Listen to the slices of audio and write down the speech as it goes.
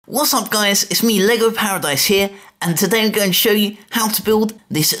What's up guys, it's me Lego Paradise here, and today I'm going to show you how to build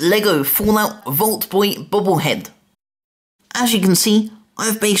this Lego Fallout Vault Boy Bobblehead. As you can see,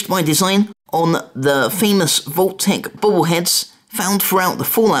 I've based my design on the famous Vault-Tec bobbleheads found throughout the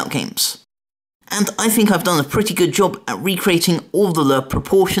Fallout games. And I think I've done a pretty good job at recreating all the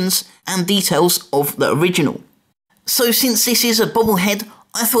proportions and details of the original. So since this is a bobblehead,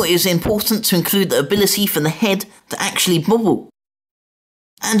 I thought it was important to include the ability for the head to actually bobble.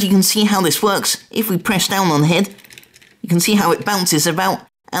 And you can see how this works. If we press down on the head, you can see how it bounces about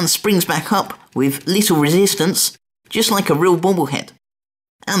and springs back up with little resistance, just like a real bobblehead.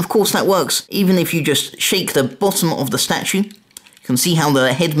 And of course that works even if you just shake the bottom of the statue. You can see how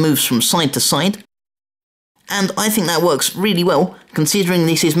the head moves from side to side. And I think that works really well, considering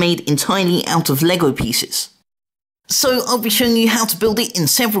this is made entirely out of Lego pieces. So I'll be showing you how to build it in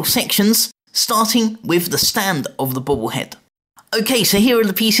several sections, starting with the stand of the bobblehead. Okay, so here are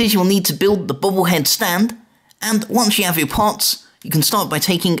the pieces you'll need to build the bobblehead stand, and once you have your parts, you can start by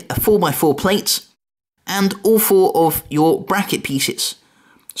taking a 4x4 plate and all 4 of your bracket pieces.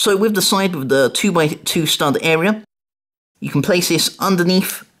 So with the side with the 2x2 stud area, you can place this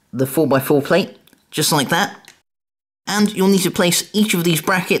underneath the 4x4 plate, just like that, and you'll need to place each of these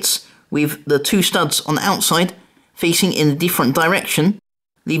brackets with the 2 studs on the outside facing in a different direction,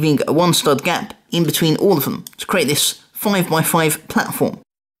 leaving a 1 stud gap in between all of them to create this 5x5 platform.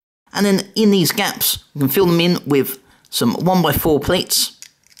 And then in these gaps, you can fill them in with some 1x4 plates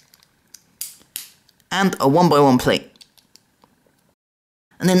and a 1x1 plate.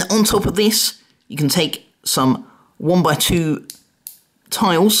 And then on top of this, you can take some 1x2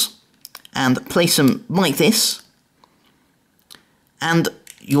 tiles and place them like this. And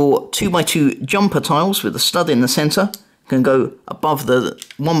your 2x2 jumper tiles with a stud in the center can go above the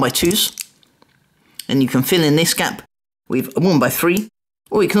 1x2s. And you can fill in this gap with a 1x3,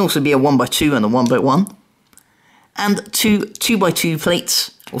 or it can also be a 1x2 and a 1x1, and 2 2x2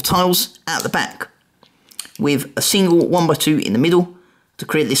 plates or tiles at the back, with a single 1x2 in the middle to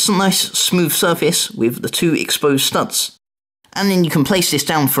create this nice smooth surface with the 2 exposed studs. And then you can place this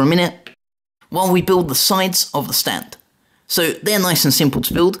down for a minute while we build the sides of the stand. So they're nice and simple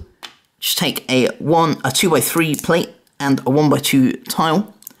to build. Just take a 2x3 plate and a 1x2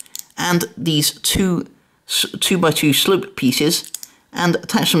 tile, and these 2x2 slope pieces, and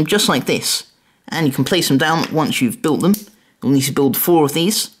attach them just like this, and you can place them down once you've built them. You'll need to build 4 of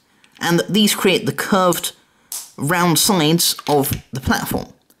these, and these create the curved round sides of the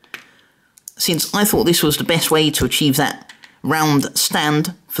platform. Since I thought this was the best way to achieve that round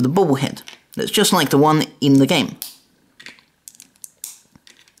stand for the bobblehead, that's just like the one in the game.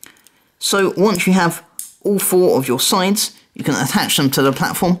 So once you have all 4 of your sides, you can attach them to the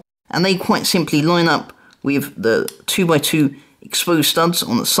platform, and they quite simply line up with the 2x2 exposed studs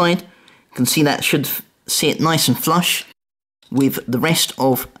on the side. You can see that should sit nice and flush with the rest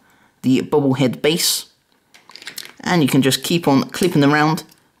of the bobblehead base. And you can just keep on clipping them around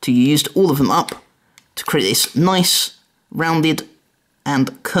till you used all of them up to create this nice, rounded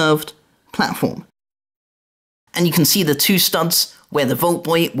and curved platform. And you can see the 2 studs where the Vault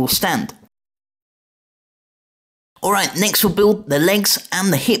Boy will stand. Alright, next we'll build the legs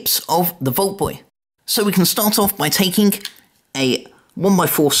and the hips of the Vault Boy. So we can start off by taking a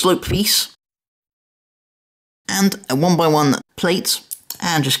 1x4 slope piece and a 1x1 plate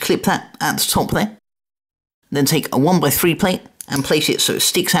and just clip that at the top there. Then take a 1x3 plate and place it so it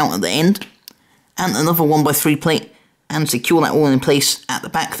sticks out at the end, and another 1x3 plate and secure that all in place at the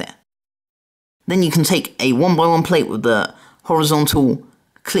back there. Then you can take a 1x1 plate with the horizontal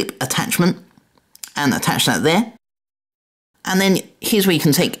clip attachment and attach that there. And then here's where you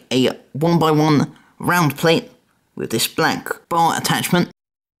can take a 1x1 round plate with this black bar attachment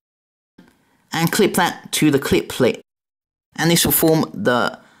and clip that to the clip plate. And this will form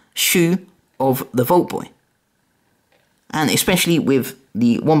the shoe of the Vault Boy. And especially with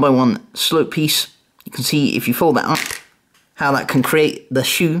the 1x1 slope piece, you can see if you fold that up, how that can create the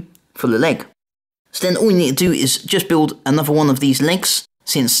shoe for the leg. So then all you need to do is just build another one of these legs,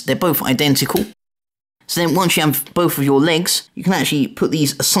 since they're both identical. So then once you have both of your legs, you can actually put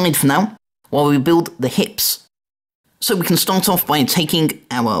these aside for now, while we build the hips. So we can start off by taking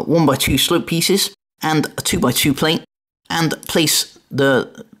our 1x2 slope pieces and a 2x2 plate, and place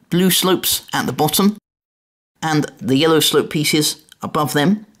the blue slopes at the bottom, and the yellow slope pieces above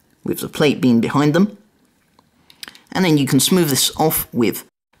them, with the plate being behind them. And then you can smooth this off with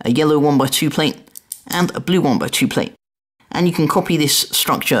a yellow 1x2 plate and a blue 1x2 plate. And you can copy this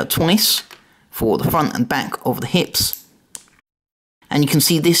structure twice for the front and back of the hips. And you can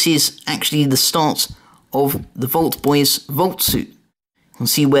see this is actually the start of the Vault Boy's Vault suit. You can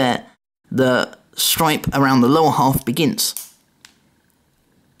see where the stripe around the lower half begins.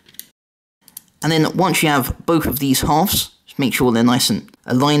 And then once you have both of these halves, just make sure they're nice and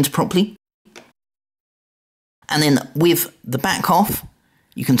aligned properly. And then with the back half,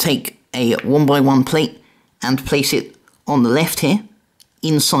 you can take a 1x1 plate and place it on the left here,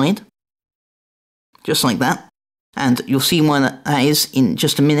 inside, just like that. And you'll see why that is in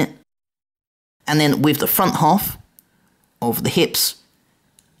just a minute. And then with the front half of the hips,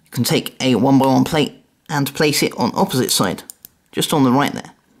 you can take a 1x1 plate and place it on opposite side, just on the right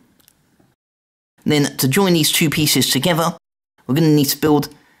there. Then to join these two pieces together, we're going to need to build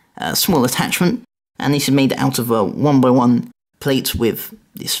a small attachment, and this is made out of a 1x1 plate with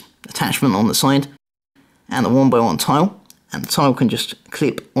this attachment on the side and a 1x1 tile, and the tile can just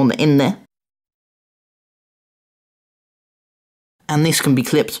clip on the end there. And this can be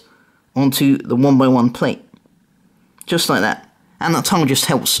clipped onto the 1x1 plate, just like that. And the tile just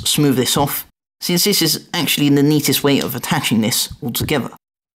helps smooth this off, since this is actually the neatest way of attaching this all together.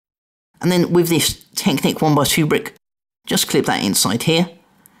 And then with this Technic 1x2 brick, just clip that inside here,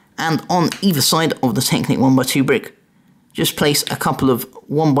 and on either side of the Technic 1x2 brick, just place a couple of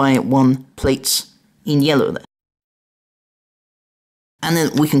 1x1 plates in yellow there. And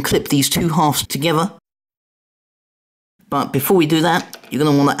then we can clip these two halves together. But before we do that, you're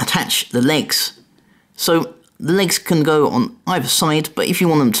going to want to attach the legs. So the legs can go on either side, but if you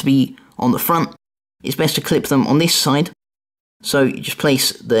want them to be on the front, it's best to clip them on this side. So you just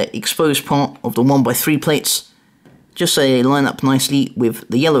place the exposed part of the 1x3 plates, just so they line up nicely with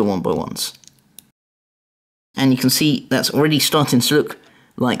the yellow 1x1s. And you can see that's already starting to look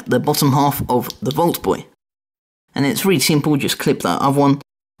like the bottom half of the Vault Boy. And it's really simple, just clip that other one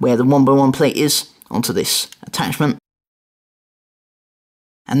where the 1x1 plate is onto this attachment.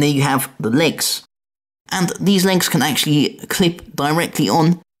 And there you have the legs. And these legs can actually clip directly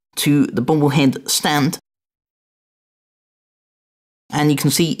on to the Bobblehead stand. And you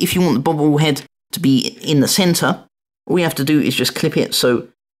can see if you want the Bobblehead to be in the centre, all you have to do is just clip it so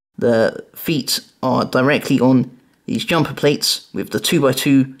the feet are directly on these jumper plates with the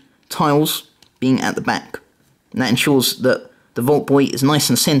 2x2 tiles being at the back. And that ensures that the Vault Boy is nice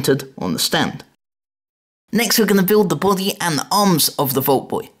and centred on the stand. Next we're going to build the body and the arms of the Vault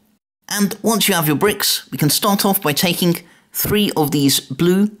Boy. And once you have your bricks, we can start off by taking 3 of these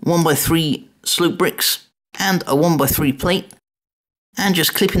blue 1x3 slope bricks and a 1x3 plate, and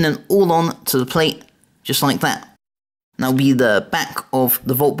just clipping them all on to the plate, just like that. And that'll be the back of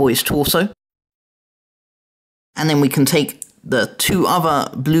the Vault Boy's torso. And then we can take the 2 other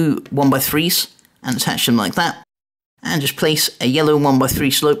blue 1x3s and attach them like that, and just place a yellow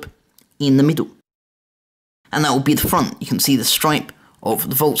 1x3 slope in the middle. And that will be the front. You can see the stripe of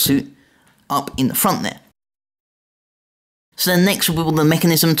the Vault suit up in the front there. So then next we'll build the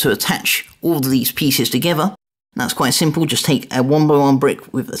mechanism to attach all of these pieces together. And that's quite simple, just take a 1x1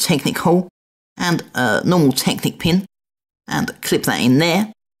 brick with a Technic hole and a normal Technic pin and clip that in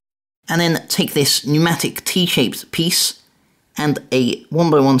there. And then take this pneumatic T-shaped piece and a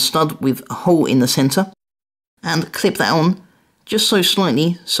 1x1 stud with a hole in the centre and clip that on just so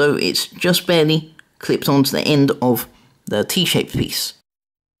slightly so it's just barely clipped onto the end of the T-shaped piece.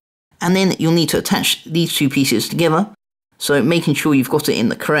 And then you'll need to attach these two pieces together, so making sure you've got it in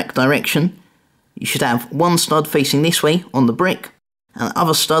the correct direction. You should have one stud facing this way on the brick and the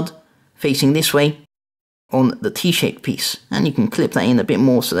other stud facing this way on the T-shaped piece. And you can clip that in a bit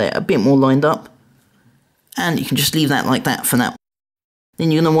more so they're a bit more lined up. And you can just leave that like that for now.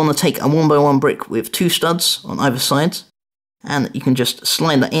 Then you're going to want to take a 1x1 brick with 2 studs on either side, and you can just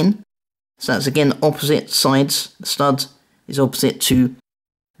slide that in. So that's again opposite sides. The stud is opposite to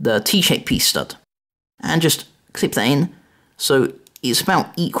the T-shaped piece stud. And just clip that in so it's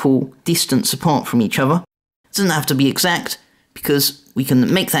about equal distance apart from each other. It doesn't have to be exact because we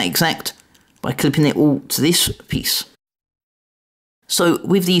can make that exact by clipping it all to this piece. So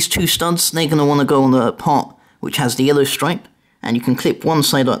with these 2 studs, they're going to want to go on the part which has the yellow stripe, and you can clip one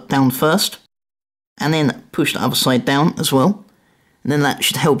side down first and then push the other side down as well. And then that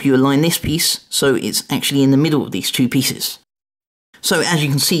should help you align this piece so it's actually in the middle of these 2 pieces. So as you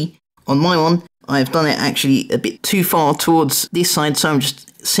can see, on my one, I've done it actually a bit too far towards this side, so I'm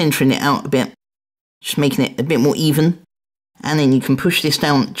just centering it out a bit, just making it a bit more even. And then you can push this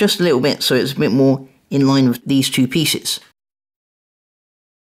down just a little bit so it's a bit more in line with these 2 pieces.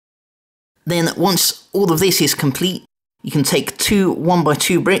 Then once all of this is complete, you can take 2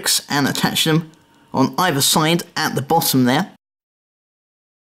 1x2 bricks and attach them on either side at the bottom there.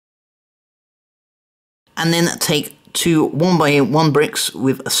 And then take 2 1x1 bricks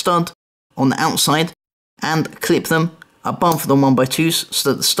with a stud on the outside and clip them above the 1x2s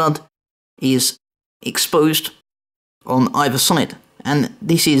so that the stud is exposed on either side. And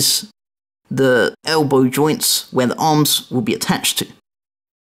this is the elbow joints where the arms will be attached to.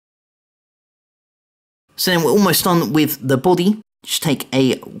 So then we're almost done with the body. Just take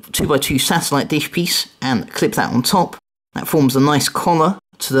a 2x2 satellite dish piece and clip that on top. That forms a nice collar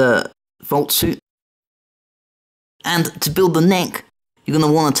to the Vault suit. And to build the neck, you're going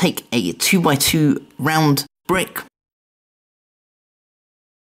to want to take a 2x2 round brick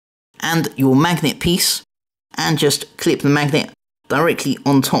and your magnet piece and just clip the magnet directly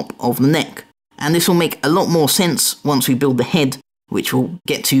on top of the neck. And this will make a lot more sense once we build the head, which we'll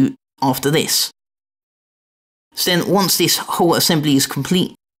get to after this. So then once this whole assembly is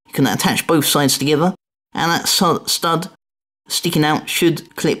complete, you can attach both sides together, and that stud sticking out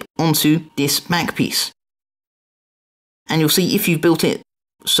should clip onto this back piece. And you'll see if you've built it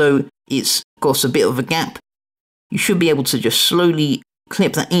so it's got a bit of a gap, you should be able to just slowly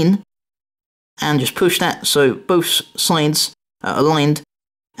clip that in and just push that so both sides are aligned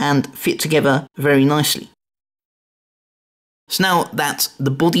and fit together very nicely. So now that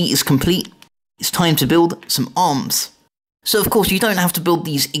the body is complete, it's time to build some arms. So of course you don't have to build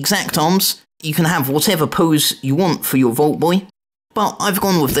these exact arms, you can have whatever pose you want for your Vault Boy, but I've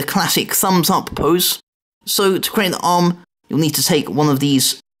gone with the classic thumbs up pose. So to create the arm, you'll need to take one of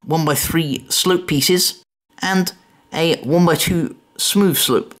these 1x3 slope pieces and a 1x2 smooth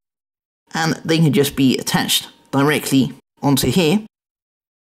slope, and they can just be attached directly onto here.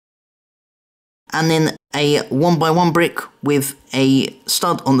 And then a 1x1 brick with a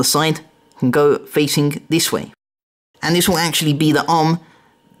stud on the side can go facing this way. And this will actually be the arm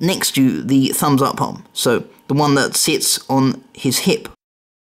next to the thumbs up arm, so the one that sits on his hip.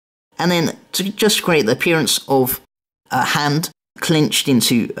 And then to just create the appearance of a hand clenched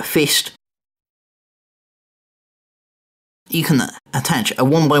into a fist, you can attach a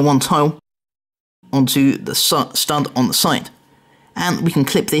 1x1 tile onto the stud on the side. And we can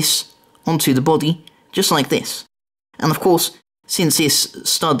clip this onto the body just like this. And of course, since this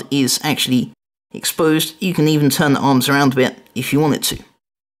stud is actually exposed, you can even turn the arms around a bit if you want it to.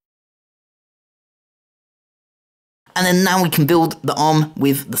 And then now we can build the arm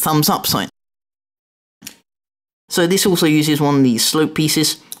with the thumbs up sign. So this also uses one of these slope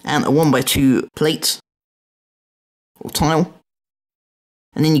pieces and a 1x2 plate or tile.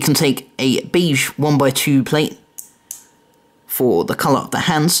 And then you can take a beige 1x2 plate for the colour of the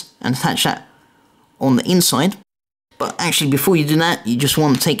hands and attach that on the inside. But actually before you do that, you just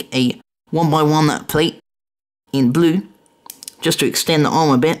want to take a 1x1 plate in blue just to extend the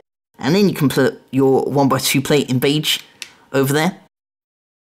arm a bit, and then you can put your 1x2 plate in beige over there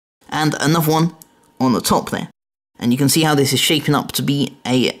and another one on the top there, and you can see how this is shaping up to be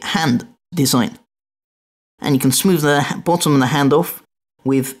a hand design. And you can smooth the bottom of the hand off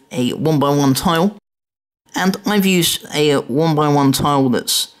with a 1x1 tile, and I've used a 1x1 tile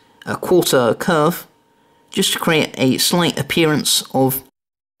that's a quarter curve just to create a slight appearance of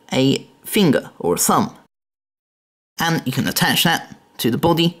a finger or a thumb. And you can attach that to the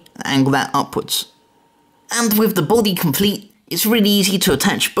body and angle that upwards. And with the body complete, it's really easy to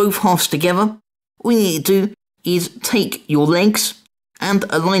attach both halves together. All you need to do is take your legs and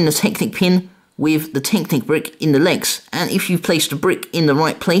align the Technic pin with the Technic brick in the legs. And if you've placed the brick in the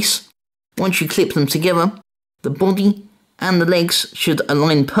right place, once you clip them together, the body and the legs should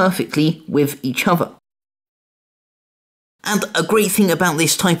align perfectly with each other. And a great thing about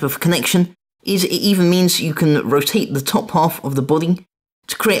this type of connection is it even means you can rotate the top half of the body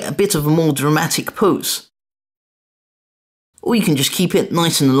to create a bit of a more dramatic pose. Or you can just keep it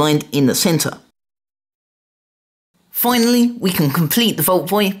nice and aligned in the centre. Finally, we can complete the Vault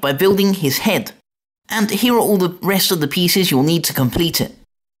Boy by building his head. And here are all the rest of the pieces you'll need to complete it.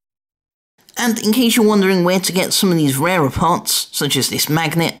 And in case you're wondering where to get some of these rarer parts, such as this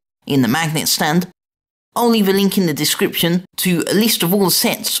magnet in the magnet stand, I'll leave a link in the description to a list of all the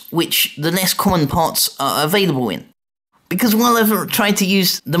sets which the less common parts are available in. Because while I've tried to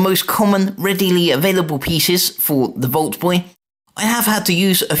use the most common, readily available pieces for the Vault Boy, I have had to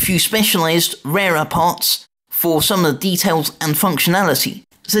use a few specialised, rarer parts for some of the details and functionality.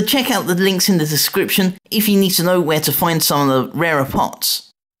 So check out the links in the description if you need to know where to find some of the rarer parts.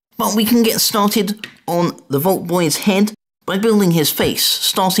 But we can get started on the Vault Boy's head by building his face,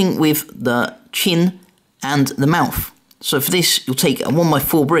 starting with the chin and the mouth. So for this, you'll take a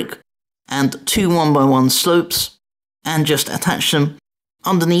 1x4 brick and two 1x1 slopes and just attach them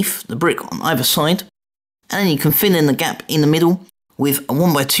underneath the brick on either side, and then you can fill in the gap in the middle with a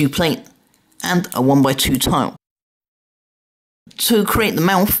 1x2 plate and a 1x2 tile. To create the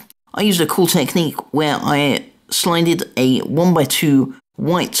mouth, I used a cool technique where I slided a 1x2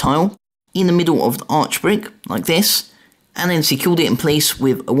 white tile in the middle of the arch brick, like this, and then secured it in place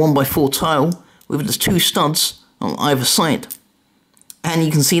with a 1x4 tile with the 2 studs on either side. And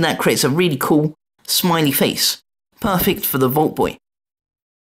you can see that creates a really cool smiley face, perfect for the Vault Boy.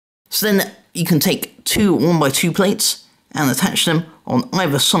 So then you can take 2 1x2 plates and attach them on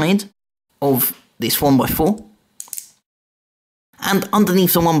either side of this 1x4. And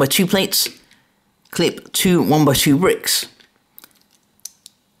underneath the 1x2 plates, clip 2 1x2 bricks.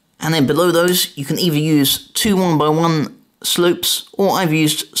 And then below those, you can either use 2 1x1 slopes, or I've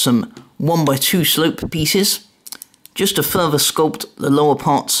used some 1x2 slope pieces, just to further sculpt the lower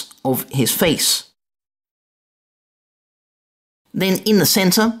parts of his face. Then in the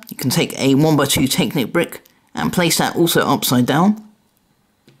centre, you can take a 1x2 Technic brick and place that also upside down.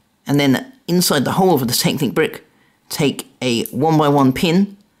 And then inside the hole of the Technic brick, take a 1x1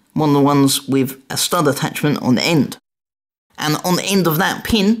 pin, one of the ones with a stud attachment on the end. And on the end of that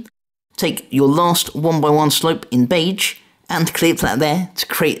pin, take your last 1x1 slope in beige and clip that there to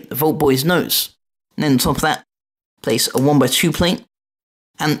create the Vault Boy's nose. And then on top of that, place a 1x2 plate.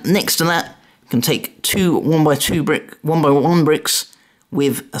 And next to that, you can take 2 1x1 bricks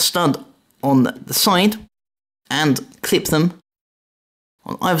with a stud on the side and clip them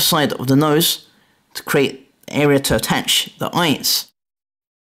on either side of the nose to create the area to attach the eyes.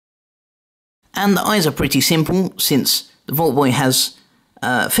 And the eyes are pretty simple, since the Vault Boy has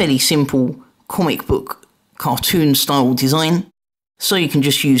a fairly simple comic book cartoon style design, so you can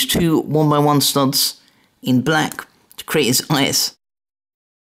just use 2 1x1 studs in black to create his eyes.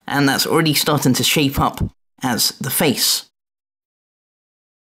 And that's already starting to shape up as the face.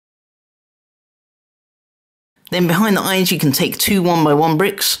 Then behind the eyes you can take 2 1x1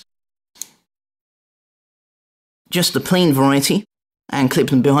 bricks, just the plain variety, and clip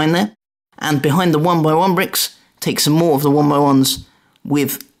them behind there. And behind the 1x1 bricks, take some more of the 1x1s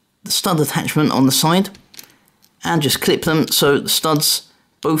with the stud attachment on the side, and just clip them so the studs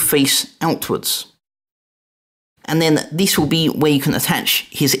both face outwards. And then this will be where you can attach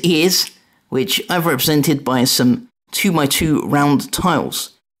his ears, which I've represented by some 2x2 round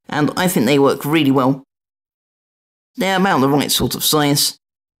tiles, and I think they work really well. They're about the right sort of size,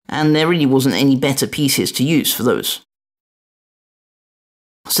 and there really wasn't any better pieces to use for those.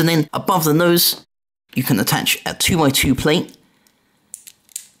 So then above the nose, you can attach a 2x2 plate,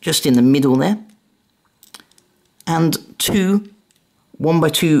 just in the middle there, and 2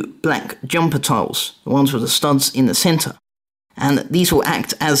 1x2 black jumper tiles, the ones with the studs in the centre. And these will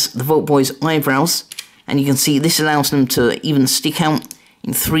act as the Vault Boy's eyebrows, and you can see this allows them to even stick out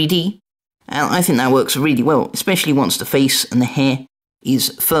in 3D, and I think that works really well, especially once the face and the hair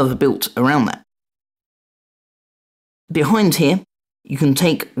is further built around that. Behind here, you can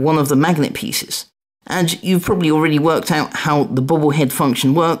take one of the magnet pieces, and you've probably already worked out how the Bobblehead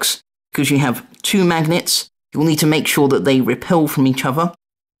function works, because you have 2 magnets. You'll need to make sure that they repel from each other,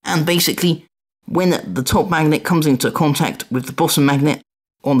 and basically when the top magnet comes into contact with the bottom magnet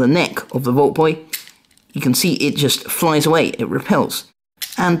on the neck of the Vault Boy, you can see it just flies away, it repels.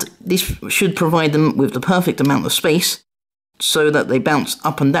 And this should provide them with the perfect amount of space so that they bounce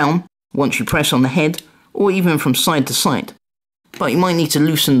up and down once you press on the head, or even from side to side. But you might need to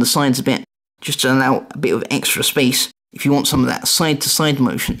loosen the sides a bit just to allow a bit of extra space if you want some of that side to side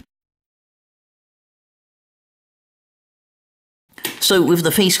motion. So with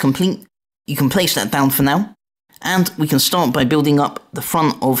the face complete, you can place that down for now, and we can start by building up the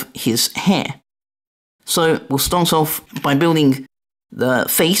front of his hair. So we'll start off by building the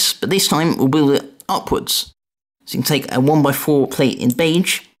face, but this time we'll build it upwards. So you can take a 1x4 plate in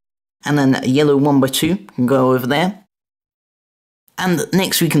beige, and then a yellow 1x2 can go over there. And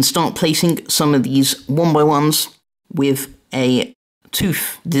next we can start placing some of these 1x1s with a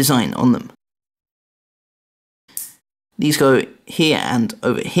tooth design on them. These go here and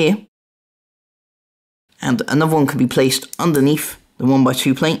over here. And another one can be placed underneath the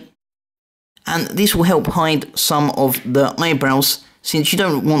 1x2 plate. And this will help hide some of the eyebrows, since you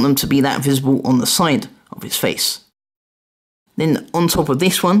don't want them to be that visible on the side of his face. Then on top of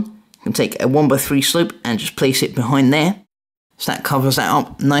this one, you can take a 1x3 slope and just place it behind there. So that covers that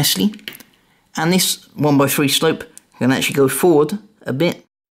up nicely. And this 1x3 slope can actually go forward a bit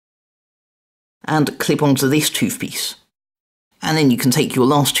and clip onto this tooth piece. And then you can take your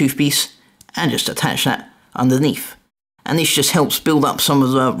last tooth piece and just attach that underneath. And this just helps build up some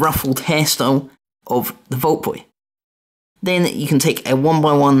of the ruffled hairstyle of the Vault Boy. Then you can take a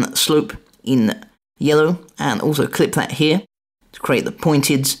 1x1 slope in yellow and also clip that here to create the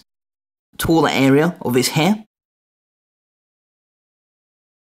pointed, taller area of his hair.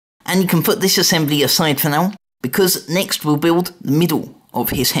 And you can put this assembly aside for now, because next we'll build the middle of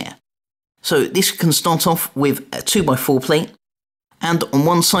his hair. So this can start off with a 2x4 plate, and on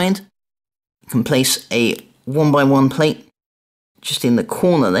one side you can place a 1x1 plate just in the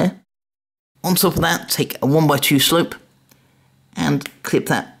corner there. On top of that, take a 1x2 slope and clip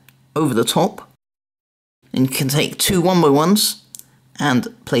that over the top. Then you can take two 1x1s and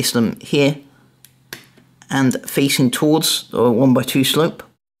place them here and facing towards the 1x2 slope.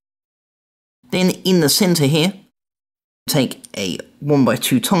 Then in the centre here, take a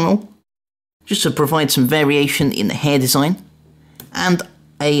 1x2 tile, just to provide some variation in the hair design, and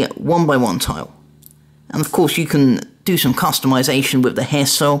a 1x1 tile. And of course you can do some customization with the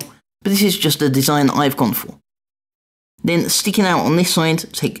hairstyle, but this is just the design I've gone for. Then sticking out on this side,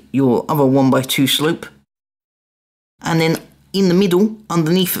 take your other 1x2 slope, and then in the middle,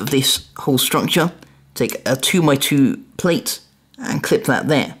 underneath of this whole structure, take a 2x2 plate and clip that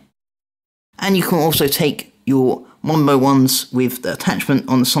there. And you can also take your 1x1s with the attachment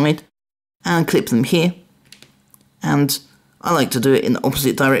on the side and clip them here. And I like to do it in the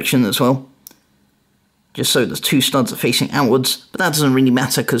opposite direction as well, just so the two studs are facing outwards, but that doesn't really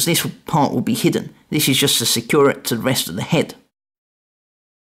matter because this part will be hidden. This is just to secure it to the rest of the head.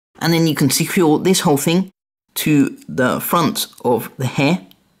 And then you can secure this whole thing to the front of the hair,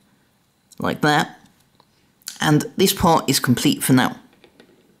 like that. And this part is complete for now.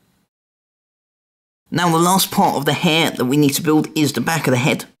 Now the last part of the hair that we need to build is the back of the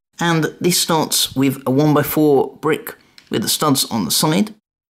head, and this starts with a 1x4 brick with the studs on the side,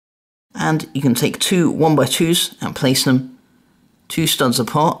 and you can take two 1x2s and place them 2 studs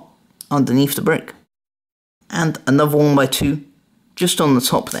apart underneath the brick, and another 1x2 just on the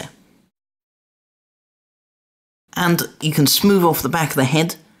top there. And you can smooth off the back of the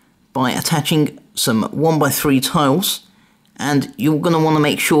head by attaching some 1x3 tiles, and you're going to want to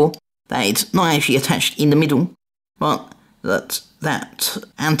make sure that it's not actually attached in the middle, but that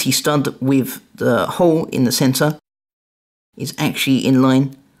anti-stud with the hole in the centre is actually in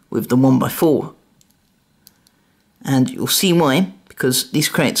line with the 1x4. And you'll see why, because this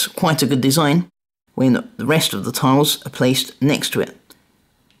creates quite a good design when the rest of the tiles are placed next to it.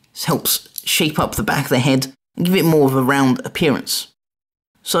 This helps shape up the back of the head and give it more of a round appearance.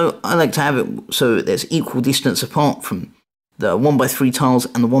 So I like to have it so there's equal distance apart from the 1x3 tiles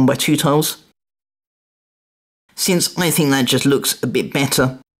and the 1x2 tiles, since I think that just looks a bit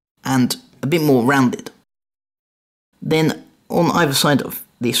better and a bit more rounded. Then on either side of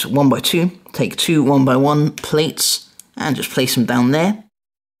this 1x2, take two 1x1 plates and just place them down there,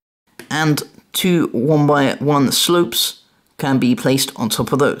 and two 1x1 slopes can be placed on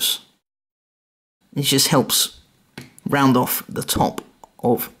top of those. This just helps round off the top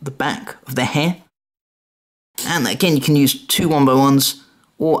of the back of the hair. And again, you can use two 1x1s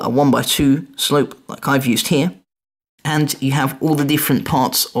or a 1x2 slope like I've used here, and you have all the different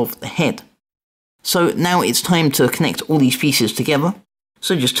parts of the head. So now it's time to connect all these pieces together.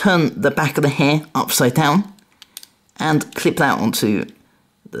 So just turn the back of the hair upside down and clip that onto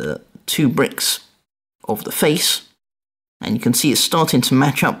the 2 bricks of the face, and you can see it's starting to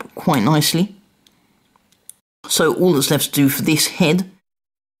match up quite nicely. So all that's left to do for this head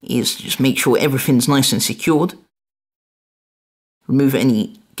is just make sure everything's nice and secured, remove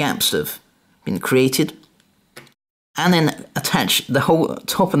any gaps that have been created, and then attach the whole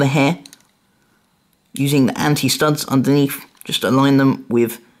top of the hair using the anti-studs underneath. Just align them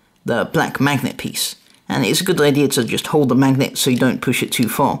with the black magnet piece, and it's a good idea to just hold the magnet so you don't push it too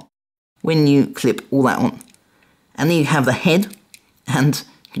far when you clip all that on. And then you have the head, and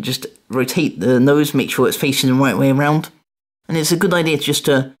you can just rotate the nose, make sure it's facing the right way around. And it's a good idea just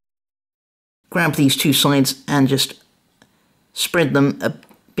to grab these two sides and just spread them a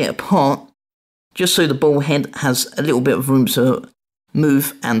bit apart, just so the ball head has a little bit of room to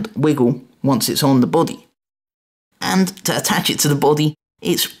move and wiggle once it's on the body. And to attach it to the body,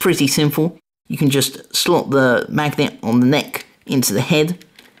 it's pretty simple. You can just slot the magnet on the neck into the head,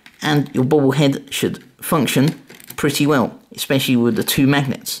 and your bobble head should function pretty well, especially with the 2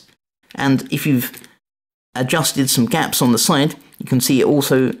 magnets. And if you've adjusted some gaps on the side, you can see it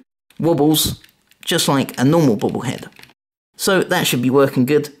also wobbles just like a normal bobblehead. So that should be working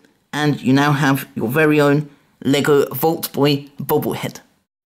good, and you now have your very own Lego Vault-Boy bobblehead.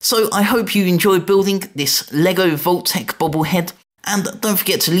 So I hope you enjoyed building this Lego Vault-Tec bobblehead, and don't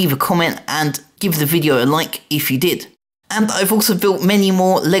forget to leave a comment and give the video a like if you did. And I've also built many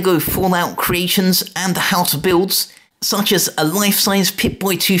more Lego Fallout creations and how to builds, such as a life-size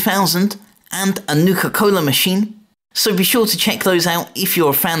Pip-Boy 2000 and a Nuka-Cola machine. So be sure to check those out if you're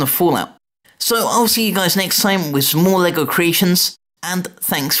a fan of Fallout. So I'll see you guys next time with some more Lego creations, and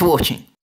thanks for watching.